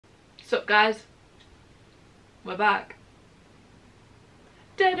What's up, guys? We're back.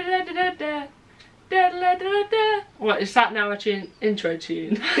 What is that now? Actually, an intro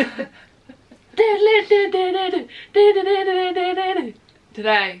tune.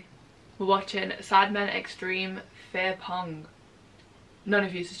 Today we're watching Sidemen Extreme Fear Pong. None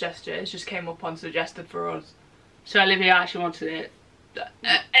of you suggested it, it just came up on suggested for us. So Olivia actually wanted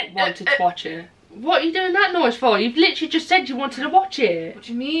to watch it. What are you doing that noise for? You've literally just said you wanted to watch it. What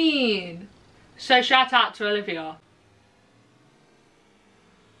do you mean? So shout out to Olivia.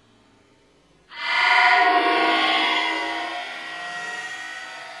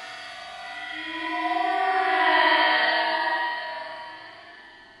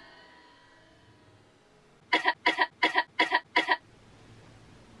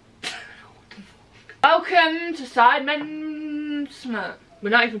 Welcome to Sidemen. We're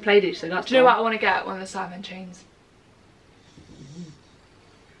not even played it, so that's. Do you know what I want to get? One of the Sidemen chains.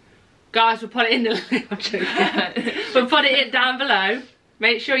 Guys, we'll put it in the I'm joking. We'll put it down below.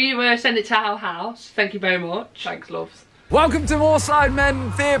 Make sure you send it to our house. Thank you very much. Thanks, loves. Welcome to more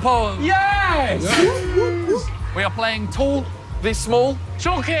Sidemen Fear Pong. Yes! We are playing tall v small.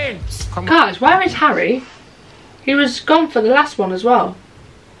 Shocking! Guys, where is Harry? He was gone for the last one as well.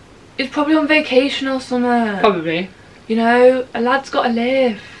 He's probably on vacation or something. Probably. You know, a lad's got to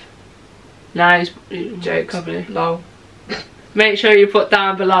live. Nah, he's Jokes. probably. Lol. Make sure you put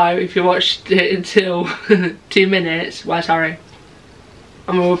down below if you watched it until 2 minutes. Where's Harry?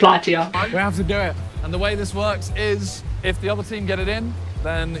 I'm gonna reply to you. We have to do it. And the way this works is, if the other team get it in,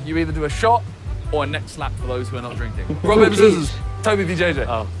 then you either do a shot or a neck slap for those who are not drinking. Rock, paper, scissors. Toby v JJ.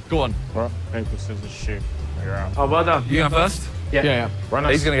 Oh. Go on. Rock, paper, scissors, shoot. You're out. Oh, well done. You going first? Yeah. Run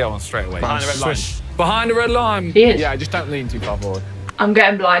us. He's going to get one straight away. Behind the red line. Behind the red line. He is. Yeah, just don't lean too far forward. I'm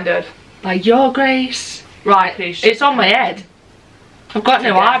getting blinded. By your grace. Right, it's on my head. I've got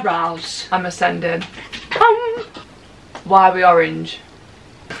no eyebrows. I'm ascending. Why are we orange?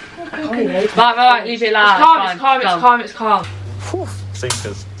 Right, leave it like It's calm, it's calm.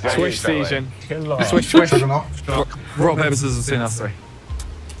 Sinkers. Swish season. Swish, swish. Rock, paper, scissors, between us three.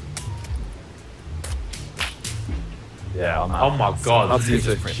 Yeah, oh my god. Up to you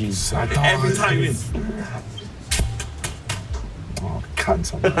two. Every time you win. Oh,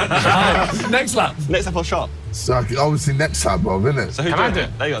 cunt. Next lap. Next up or shot? So obviously next time, Bob, isn't it? So who Can do I it? do it?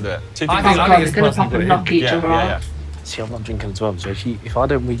 They gotta do it. Two I people. think They're it's gonna person pop to and do it. knock each other out. See, I'm not drinking as well, so if I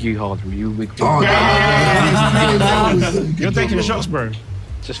don't wig you hard, will you wig me? Oh, no. You're taking the shots, bro.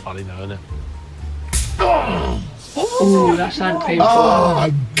 It's just funny though, isn't it? Ooh, that sounds painful. Oh,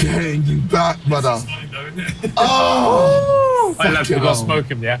 I'm getting you back, brother. Oh, I love we fucking got to hell. smoke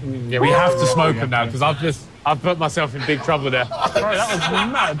him, yeah? Yeah, we have to smoke him now, because I've put myself in big trouble there. Bro, that was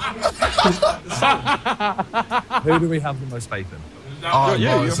mad. Who do we have the most faith in? Oh, you,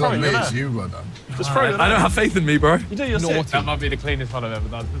 no, you're it's not fine, me, you're it's there. you, brother. Just throw it. I don't have faith in me, bro. You do, you're sick. That might be the cleanest one I've ever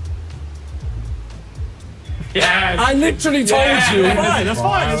done. Yes! I literally told you. That's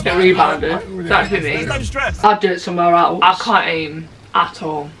fine. Get rebounded. That'd be There's no me. stress. I'd do it somewhere else. I can't aim at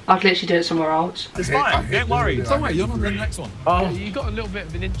all. I'd literally do it somewhere else. It's fine. Don't worry. Don't worry, you're not the next one. Oh, you got a little bit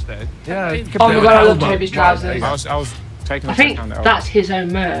of an inch there. Yeah. Oh my god, I love Toby's trousers. I was taking I a think second. that's his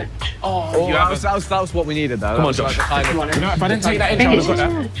own merch. Oh, you have That was what we needed though. Come on, Josh. Come on, You know, if I didn't take that I inch, I think would it's have his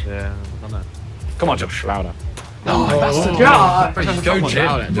got merch. Yeah, I don't know. Come on, Josh. Louder. Yeah. Go Jim.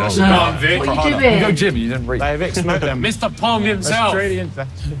 that. Come on, Vic. What are you You doing? go Jim, you didn't read. Hey, Vic, smoke them. Mr. Pong himself. Straight into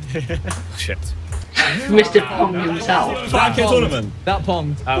Shit. Mr. Pong himself. 5K tournament. that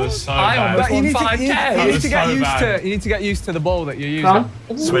pong. That was so I bad. almost won 5K. You need to so get used bad. to. You need to get used to the ball that you're using. Come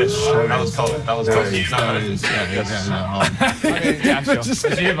on. Swish. That was cold. That was cold. Yeah, sure. It's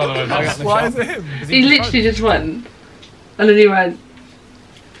you, by the way. Mate. Why is it him? He literally just went. And then he went.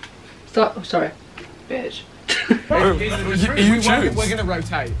 Stop. Oh, sorry. Bitch. You choose. We're gonna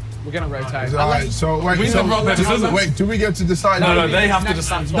rotate. We're gonna rotate. Alright, so wait, We so, can rock, paper, scissors. wait, do we get to decide? No, they have to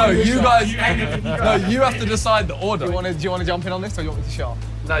decide. No, you guys. No, you have to decide the order. Do you want to jump in on this, or do you want me to shot?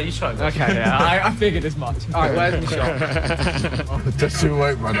 No, you shot. Okay, yeah, I figured as much. All right, where's my shot? Just you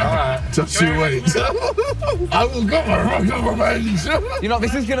wait, brother. Just you wait. I will go revenge. You know,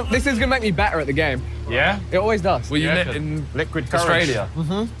 this is gonna make me better at the game. Yeah? It always does. Were you Yeah, in liquid courage. Australia?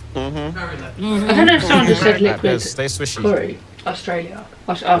 I don't know if someone just said liquid Stay swishy. curry. Australia.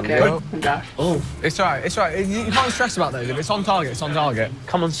 Okay. I'm dash. It's all right. It's all right. You can't stress about those. If it's on target, it's on target.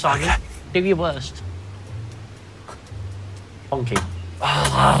 Come on, Simon. Do your worst. Honky.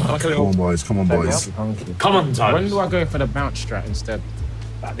 Come on, boys. Come on, boys. Come on, Tyler. When do I go for the bounce strat instead?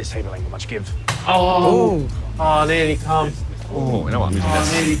 This table ain't got much give. Oh, Oh, nearly come. Oh, you know what? I'm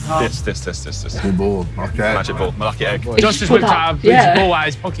using this. Good ball. Okay. Magic ball. My lucky egg. Josh just whipped out a ball out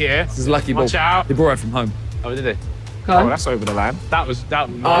his pocket here. This is a lucky ball. Watch out. He brought it from home. Oh, did he? Go on. Oh, that's over the line. His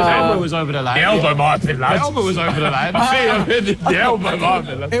elbow was over the line. The elbow might have been, lads. The elbow was over the line. The elbow might have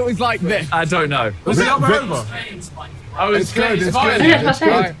been, lads. It was like this. I don't know. Was the elbow over? Oh, it's good. It's good. Yeah, that's it.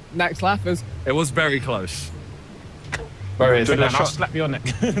 Right, next lappers. It was very close. I'll slap you on it.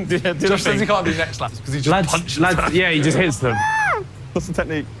 Josh says he can't do next laps because he just punches. Yeah, he just hits them. What's the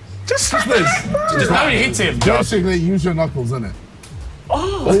technique? Just how he hits him. Basically, use your knuckles, innit?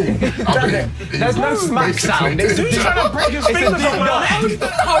 There's no smack sound. It's a trying to break his fingers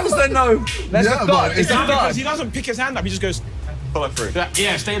off. How is there no? Because he doesn't pick his hand up, he just goes, Follow through.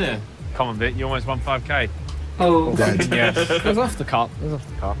 yeah, stay there. Come on, Vic, you almost won 5k. Oh. Yeah. It was off the cup. You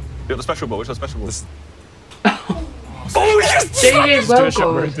got the special ball. Which one's the special ball? JJ, well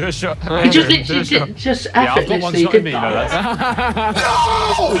good. Do a shot. He just literally just Yeah, I've got one effortlessly shot in did me, you know that.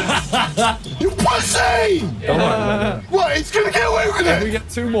 that. No! You pussy! What? He's gonna get away with If we it! get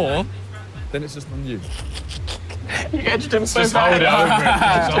 2 more, then it's just on you. You edged him so bad.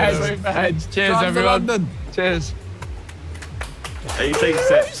 Cheers, everyone. London. Cheers. 18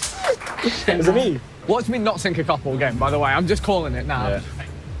 sips. Is it me? Watch me not sink a cup all game, by the way. I'm just calling it now. Yeah.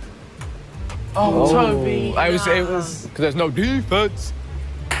 Oh, Toby. It was because there's no defense.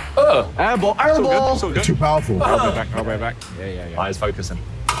 Airball, airball. It's all good. Too powerful. I'll be back. Yeah. Eyes focusing.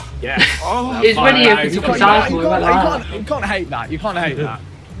 Yeah. It's when he opens You his can't, eyes you more like can't, that. you can't hate that. You can't hate that.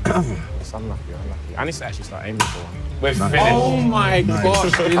 It's unlucky. I need to actually start aiming for one. We're Nice. finished. Oh my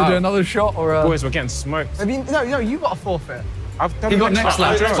gosh. Either do another shot or Boys, we're getting smoked. Have you, no, you got a forfeit. I've done he got the next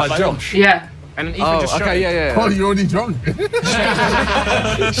lap like Josh. Yeah. And then Ethan just shot it. Oh, you're already drunk.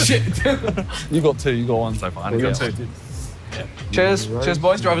 Shit. You got 2, you got 1 so far. I We didn't got get 2. Cheers,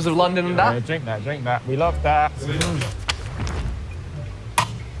 boys, drivers of London and that. Drink that. We love that.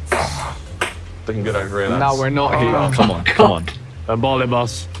 Looking good over here, lads. No, we're not here. Oh, come on. The ball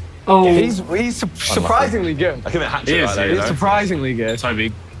boss. Oh. He's surprisingly good. I give it a hat He trick is, right there, he you is. know? Surprisingly good.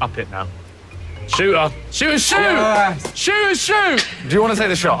 Toby, up it now. Shooter. Shoot! Yes. Shoot! Do you want to take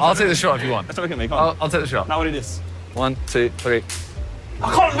the shot? I'll take the shot if you want. Let's look at me, come on. I'll take the shot. Now what it is. 1, 2, 3.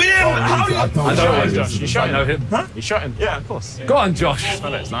 I can't win! How do you... I I don't know, Josh. You shot I know him. him. You shot him. Yeah, of course. Go on, Josh.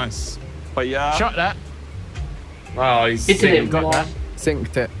 Smell it, it's nice. But yeah... Shot that. Oh, he's It did got it that.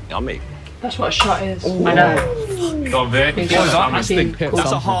 Synced it. Yeah, me. That's what a shot is. I know. Go on, Vic. I've seen Hit cool.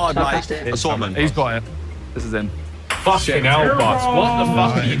 That's a hard, like, Sarcastic. assortment. He's got it. This is in. Fucking hell, boss. What the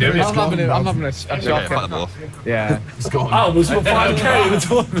fuck are you doing? I'm having a Okay, fuck the shocker. ball. Yeah. It's gone. Oh, was for 5k in the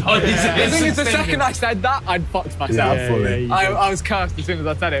tournament. The thing is, the second I said that, I'd fucked myself. Yeah, fully. I was cursed as soon as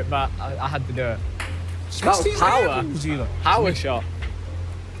I said it, but I had to do it. That was power. Power shot.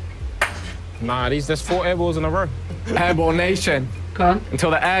 Nah, there's 4 air balls in a row. Airball Nation. Go on. Until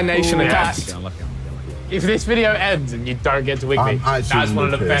the Air Nation attacks. If this video ends and you don't get to wig me, I'm actually that's one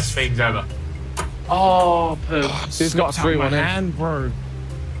of the pissed. best things ever. Oh, poo. He's got a 3-1 in. hand, bro.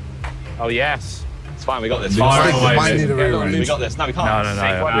 Oh, yes. It's fine, we got this. Fire We away, might Vic. need a rearrange. We got this. No, we can't.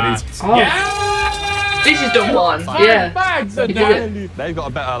 No. Wow. We need Oh. Yeah! This is done one. Yeah. Bags You are did down. They've got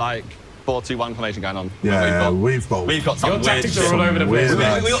a better, like, 4-2-1 formation going on. Yeah, we've got We've got some Your weird tactics shit. are all over the place.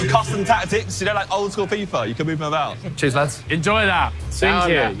 Weird We got custom tactics, you know, like old school FIFA. You can move them about. Cheers, lads. Enjoy that. Thank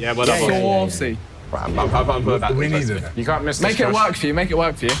you. Yeah, well done. boss. Saucy. We need it. You can't miss Make this. it work for you, make it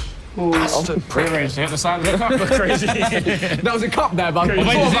work for you. Rearrange. Hit the side of the cup. That's crazy. That was a cup there, bud. Wait,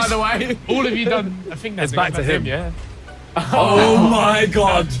 Before, is by this- the way. All of you done. I think that's It's back to him. Yeah. Oh my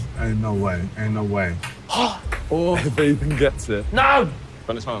god. Ain't no way. Ain't no way. Oh, if he even gets it. No.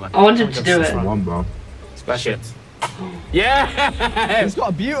 Run this one, man. I wanted to do It's it. one, bro. Shit. Yeah. He's got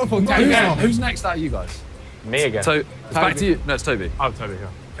a beautiful tank. Who's next out of you guys? Me again. So, it's back to you. No, it's Toby. Oh, Toby here.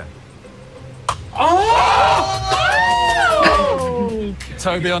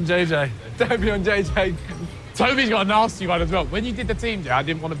 Toby on JJ. Toby on JJ. Toby's got a nasty one as well. When you did the team, I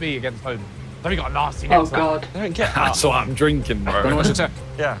didn't want to be against Toby. Toby got a nasty Oh, next lap. God. I don't get that. That's what I'm drinking, bro. What's your tech?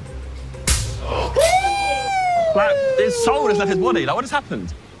 Yeah. Like, his soul has left his body. Like, what has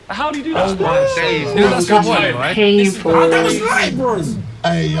happened? How do you do that? That's good one, right? Painful.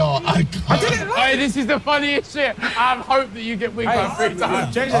 Hey, yo, I can't. Hey, this is the funniest shit. I hope that you get winged by 3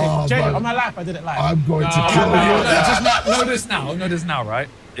 times. Oh, man. on my life, I did it live. I'm going to kill you. Know this now, right?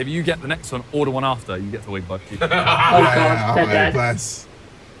 If you get the next one or the one after, you get the wig bug. Oh, God. They're dead. Bless.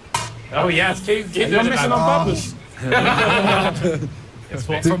 Oh, yes, keep doing it, man. on purpose.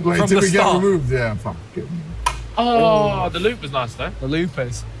 Wait, From till the we get start. removed. Yeah, fuck. Oh, the loop was nice, though. The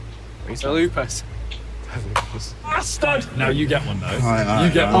loopers. The loopers. Bastard! Now you get one though. Alright,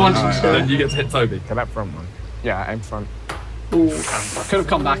 You get I one, want to do then it. you get to hit Toby. Get that front one. Yeah, aim front. Ooh. Could have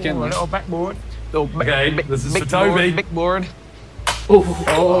come back in. A little backboard. Okay, this is for Toby. Big board.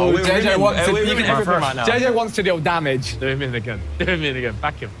 Oh, JJ wants to everything right now. JJ wants to deal damage. Do him in again. Do him in again.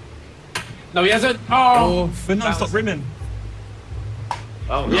 Back him. No, he hasn't. Oh, But no, stop rimming.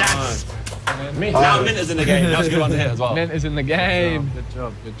 oh Yes. Now Mint is in the game. That was a good one to hit as well. Mint is in the game. Good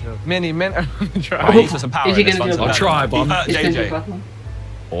job. Good job. Mint on the I try. need some power Is he in this gonna one. do a I'll try, He Bon. hurt He's gonna do a JJ. bad one.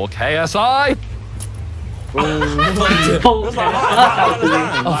 Or KSI. Paul.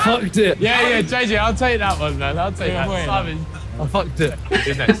 I fucked it. Yeah, JJ, I'll take that one, man. I'll take that. Simon. I fucked it.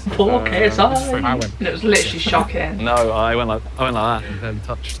 Who's next? Paul KSI. I went. And it was literally shocking. No, I went like that and then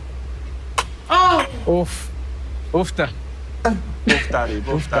touched. Oof. Oof.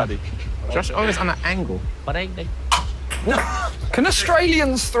 Boof daddy. Josh always on an angle. But they Can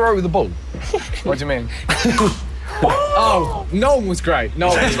Australians throw the ball? What do you mean? Oh, no one was great. No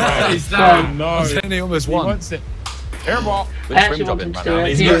one was great. He's down. No. He almost He won. wants it. Airball. I actually want him to do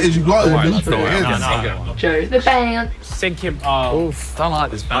it. You got it. Let's do it. Joe, the band. Sink him. Oh. Oof. Don't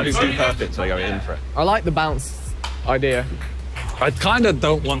like this I'm bounce. too perfect, so I go in for it. I like the bounce idea. I kind of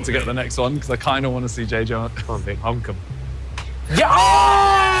don't want to get the next one because I kind of want to see JJ. Come on, big honk him.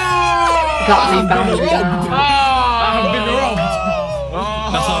 Got me bounded down. I've been robbed.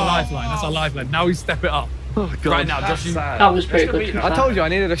 That's our lifeline. That's our lifeline. Now we step it up. Oh, God. Right now, Josh, you... That was pretty good. to be I fair. told you I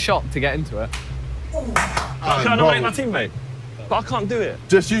needed a shot to get into it. Can I nominate my teammate? But I can't do it.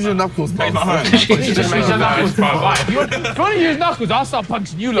 Just use your knuckles, bro. If you want to use knuckles, I'll start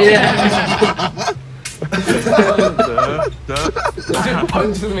punching you lot. Yeah.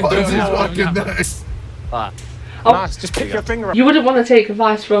 Fucking nice. Nice, just pick your finger up. You wouldn't want to take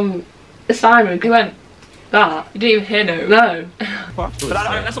advice from Simon. He went, that. You didn't even hear no. No. But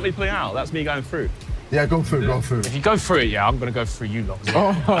that's not me pulling out. That's me going through. Yeah, go through. If you go through it, yeah, I'm going to go through you lot.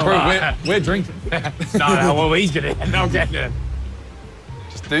 Bro, we're drinking. No, well, he's going to. No, get it.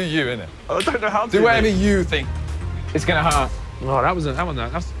 Just do you, innit? I don't know how to Do whatever you think. It's gonna hurt. Oh, that wasn't that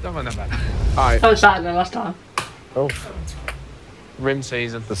bad. That was better than last time. Rim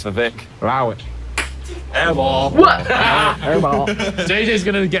season. That's for Vic. Allow it. Airball. What? JJ's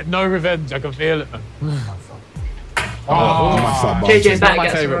going to get no revenge. I can feel it. JJ better my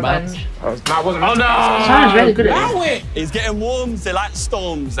get some favourite revenge. That wasn't. Oh no! Simon's really good at it. He's getting warm. They're like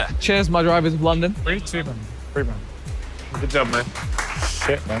storms there. Cheers, my drivers of London. 3-2, man. 3, man. Good job, man.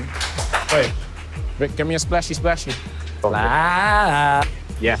 Shit, man. Wait. Rick, give me a splashy.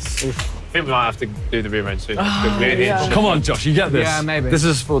 Yes. I think we might have to do the rearrange soon. Come on, Josh, you get this. Yeah, maybe. This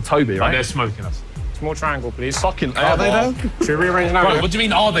is for Toby, Right, right? they're smoking us. Small triangle, please. Fucking Are they though? Should we rearrange now? Bro, what do you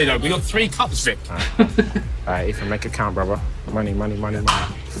mean, are they though? We got 3 cups, Vic. Alright, Ethan, make it count, brother. Money.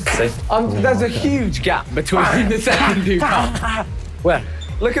 There's a huge gap between the second 2 cups. Where?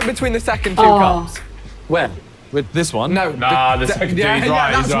 Look at between the second 2 Oh. cups. Where? With this one? No. Nah, the second dude, he's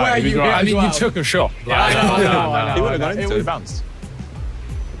right, that's he's right, where he's you right. get I mean, as you well. took a shot. I know. He would have gone into it. Bounced.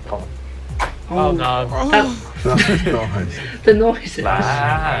 Oh no. That's nice. The noises.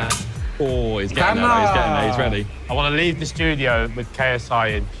 Oh, he's getting there. He's getting there. He's ready. I want to leave the studio with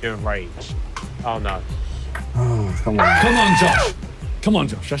KSI in pure rage. Oh no. Oh, come on. Come on, Josh. Come on,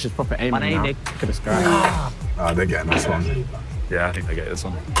 Josh. Josh is proper aiming now. Nick. Look at this guy. They're getting this one. Yeah, I think they get this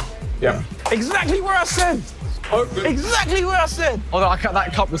one. Yeah. Exactly where I said. Exactly where I said. Although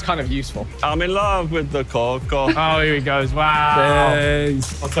that cup was kind of useful. I'm in love with the coco. Oh, here he goes. Wow.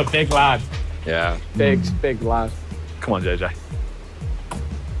 What's a big lad? Yeah. Big lad. Come on, JJ.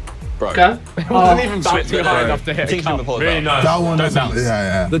 Bro. Go. It wasn't even bouncing high enough to hit a King's been cup. before Really nice. That one Don't is bounce.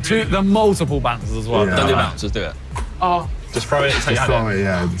 yeah. The multiple bounces as well. Yeah. Don't do bounce. Just do it. Oh. Just throw it. Just throw it,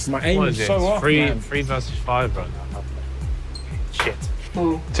 yeah. Just, My aim What is is it? so off. 3 versus 5 right now. Shit.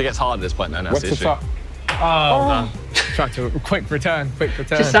 Ooh. So it gets hard at this point, then. That's the issue. Oh, no. Try to quick return.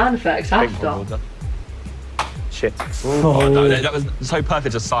 Just sound effects after. Shit. Oh, no, that was so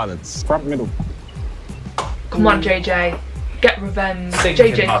perfect. Just silence. Front middle. Come on, JJ. Get revenge.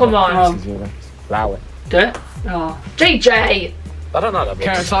 Thinking JJ, about come it. on. Allow it. Do it. Oh. JJ! I don't know that.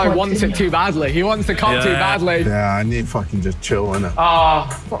 KSI wants it too badly. He wants the cup too badly. yeah, I need fucking just chill, innit? Oh.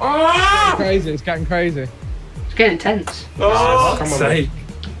 It's getting crazy. It's getting intense. Oh, come on, Sake.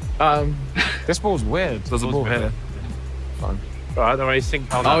 This ball's weird. There's a ball here. Right, don't worry,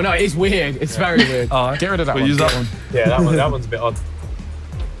 sink. Oh no, it's weird. It's very weird. Get rid of that We'll one. use that one. Yeah, that one's a bit odd.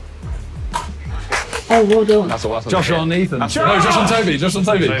 Oh, well done. That's all. Josh on Ethan. No, Josh on Toby. Josh on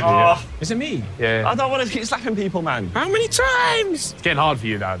Toby. Is it me? Yeah. I don't want to keep slapping people, man. How many times? It's getting hard for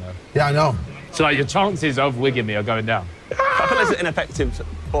you now, though. Yeah, I know. So like, your chances of wigging me are going down. I feel like it's an ineffective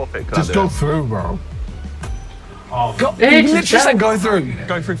forfeit. Just go through, bro. God, you literally said go through.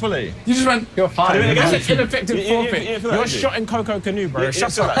 Go through fully. You just went. You're fine. That's an ineffective forfeit. you You're shot in Coco Canoe, bro.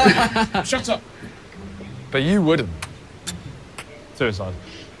 Shut up. Shut up. But you wouldn't. Suicide.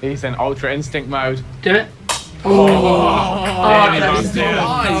 He's in ultra instinct mode. Do it. As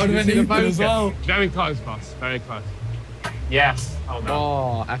well. Very close, boss. Very close. Yes. Oh no.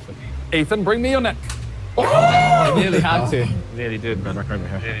 Oh, effort. Ethan, bring me your neck. I nearly had to. Nearly did, man.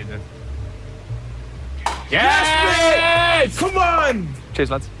 Nearly did. Yes! Come on! Cheers,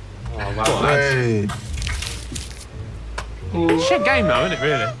 lads. Oh, wow. Hey. Shit game though, isn't it,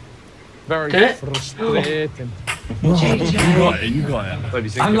 really? Very Do it. frustrating. You got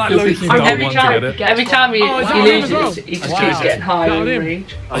it. I'm like Loki. Every time he loses, he just keeps getting higher in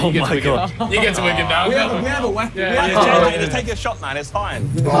range. Oh my god. You get to Wigan now. We have a weapon. Just take a shot, man. It's fine.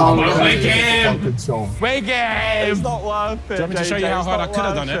 Wigan! It's Wigan! not worth it. Do you want me to show you how hard I could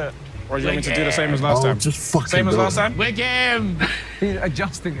have done it? Or do you want me to do the same as last time? Just fucking Same as do last it. time? Wigan! He's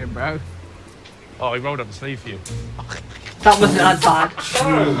adjusting it, bro. Oh, he rolled up a sleeve for you. That wasn't that bad.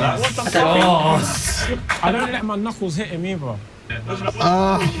 I don't let my knuckles hit him either.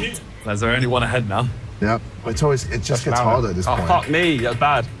 There's only one ahead now. Yeah, but it just gets harder at this Oh, point. fuck me. That's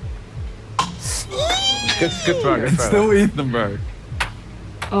bad. Good throw, good It's throw. still Ethan, bro.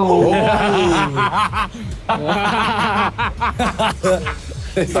 Oh.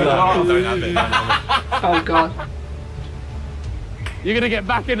 Oh god. You're gonna get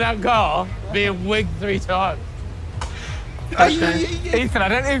back in that car being wigged 3 times. Ethan, I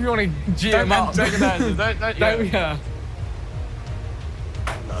don't know if you want to G him up.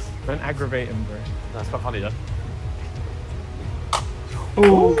 Don't aggravate him, bro. That's quite funny, though.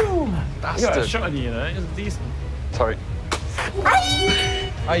 Oh. You got a shot on you, you know? It's decent. Sorry.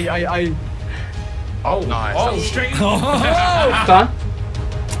 Oh, nice. Oh, straight. Done.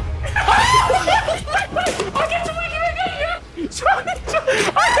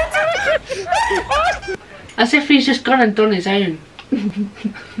 As if he's just gone and done his own.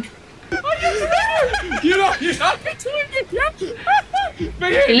 You're not doing it yet. He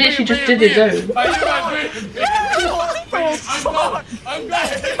literally just did his own. I'm glad.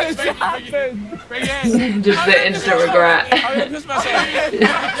 Just the instant regret. I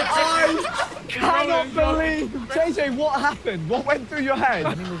cannot believe. JJ, what happened? What went through your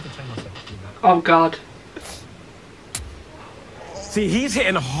head? Oh god. See, he's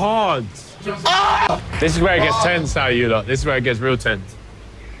hitting hard. This is where it gets tense now, you lot. This is where it gets real tense.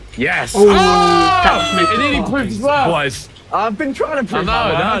 Yes. Oh, that was It nearly missed. proved as well. Boys. I've been trying to prove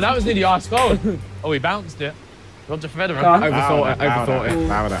No, that was nearly our goal. Oh, he bounced it. Roger Federer. Done. Overthought it.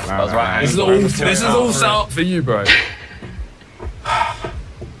 That was right. This is all set up for you, bro.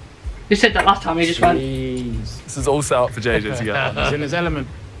 You said that last time, he just went. This is all set up for JJ to get that. He's in his element.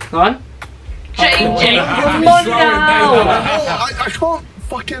 Go on. JJ, come on now! I can't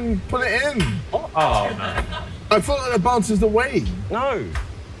fucking put it in. Oh, no. I feel like it bounces away. No.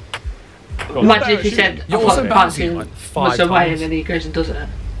 Imagine if he said, You're I also thought bouncing bouncing like 5 was away times. and then he goes and does it.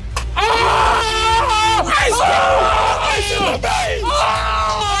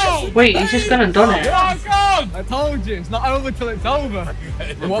 Wait, he's just gone and done it. I told you, it's not over till it's over.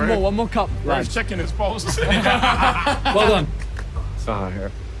 One more cup. He's checking his pulse. Well done.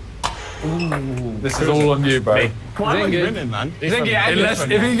 This is all on you, bro. Why am I winning, man? Unless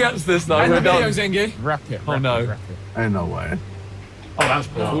if he gets this, though, we're done. Zingy. Wrap it. Oh no. Ain't no way. Oh, that's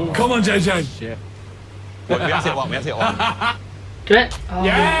cool. Come on, JJ. Shit. We have to hit one. Do it. Oh.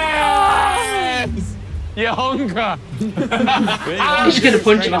 Yes! You hunger. He's just gonna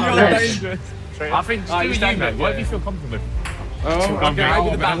punch him after this. I think just do you, mate. What do you feel comfortable with? Oh, okay. Maybe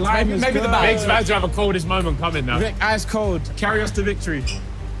the back. Maybe the back. Big's about to have a coldest moment coming now. Rick, ice cold. Carry us to victory.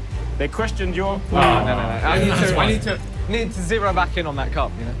 They questioned your... No. I need to zero back in on that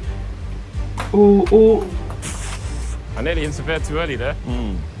cup, you know? Ooh, ooh. I nearly interfered too early there.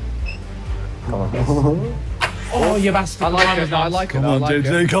 Oh, you bastard. I like it. I like it. Come on,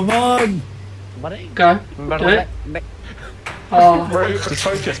 JJ, come on. Go. Do it. Oh. Just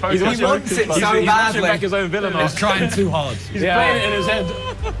focus. He wants it so badly. Back his own villain. He's trying too hard. He's playing it in his head.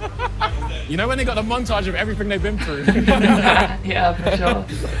 You know when they got the montage of everything they've been through? Yeah, for sure.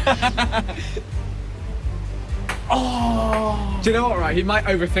 Do you know what, right? He might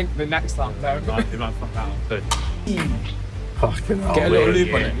overthink the next time, though. He might fuck that up too. Fucking hell. Get a little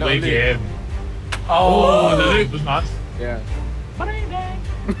loop on it. Wig him. Oh, the loop was nice. Yeah.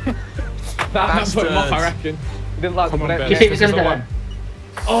 That put him off, I reckon. He didn't like Come on, the Ben. You think he's gonna do it?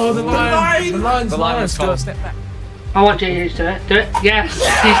 Oh, the line. The line was cold. I want JJ to do it. Do it. Yes,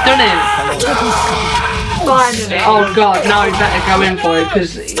 he's done it. Finally. Oh god, now he better go in for it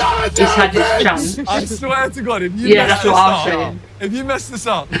because he's had his chance. I swear to God, if you Yeah, that's what I was saying. If you mess this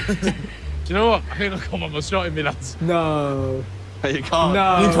up. Do you know what? I think I've got one more shot in me, lads. No. You can't.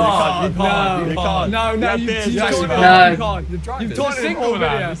 No. You can't. No, You you can't. No. You're driving. You've done it single, over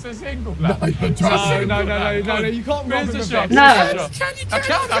lad. here. It's a single, lad. No, you're driving. No, you can't rob him Where's of the shot? it. No.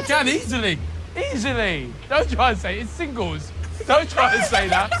 I can easily. Easily. Don't try and say it. It's singles. Don't try and say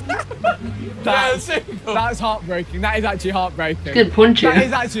that. That's single. That's heartbreaking. That is actually heartbreaking. Good punch That you.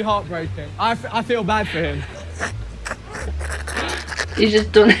 is actually heartbreaking. I feel bad for him. He's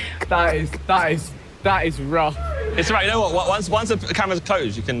just done it. That is rough. It's right. You know what? Once the camera's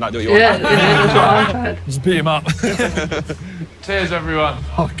closed, you can like do what you Yeah, want. that's what I said. Just beat him up. Cheers, everyone.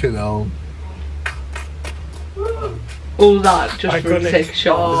 Fucking hell. All that just for a take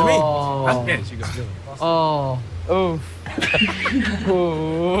shot. Oh. Yes, you got to do it. Oh. Oof.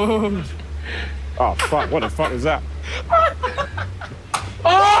 Oh. Oh, fuck. What the fuck was that?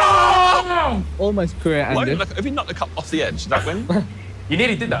 Oh! Almost career Why ended. don't- If you knock the cup off the edge, did that win? You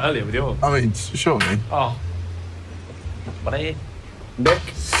nearly did that earlier with yours. I mean, surely. Oh. What are you?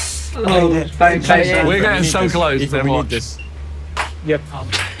 Oh, bang, bang. We're getting so close. Ethan, to we watch. need this. Yep.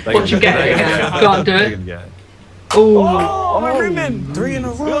 What you get? Go on, do They're it. gonna get it. Oh, Oh, my rimming! 3 in a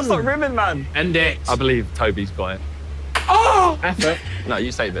row. What's that rimming, man? End it. I believe Toby's got it. Effort. No,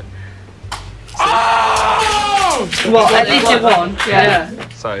 you save it. well, at least you won. Yeah.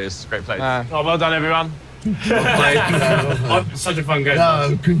 So it's a great play. Oh, well done, everyone. Such a fun game.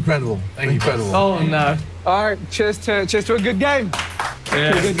 No, incredible. Incredible. Oh no. All right. Cheers to a good game.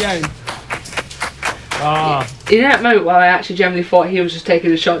 To a good game. In that moment where I actually genuinely thought he was just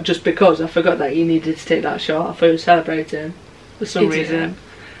taking a shot just because I forgot that he needed to take that shot. I thought he was celebrating for some reason.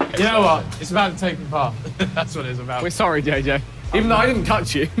 You know what? It's about taking part. That's what it's about. We're sorry, JJ. Even though I didn't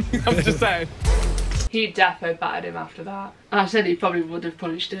touch you. I'm just saying. He defo battered him after that. I said he probably would have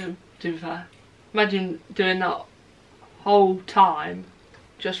punished him, to be fair. Imagine doing that whole time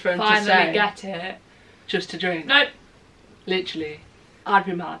just for him to Finally say, get it. just to drink. Nope. Literally. I'd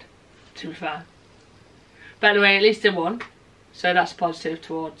be mad, to be fair. But anyway, at least he won. So that's positive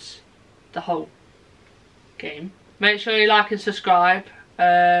towards the whole game. Make sure you like and subscribe.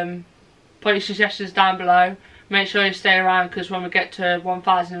 Put your suggestions down below. Make sure you stay around because when we get to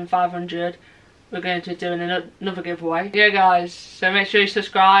 1,500, we're going to be doing another giveaway. Yeah, guys. So make sure you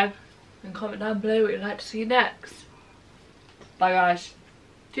subscribe. And comment down below what you'd like to see next. Bye, guys.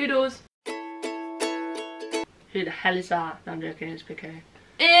 Toodles. Who the hell is that? No, I'm joking. It's PK.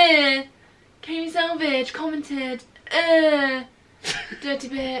 Kami Salvage commented. Dirty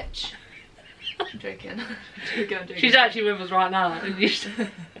bitch. I'm joking. I'm joking. She's actually with us right now.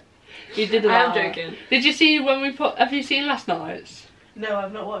 You did I am that. joking. Did you see when we put? Have you seen last night's? No,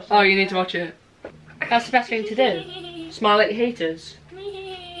 I've not watched it. Oh, you need to watch it. That's the best thing to do. Smile at your haters.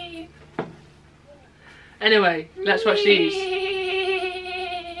 Anyway, let's watch these.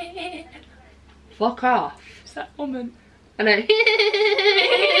 Fuck off. It's that woman. And then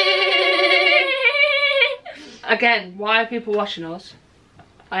again, why are people watching us?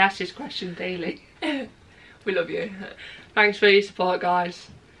 I ask this question daily. We love you. Thanks for your support, guys.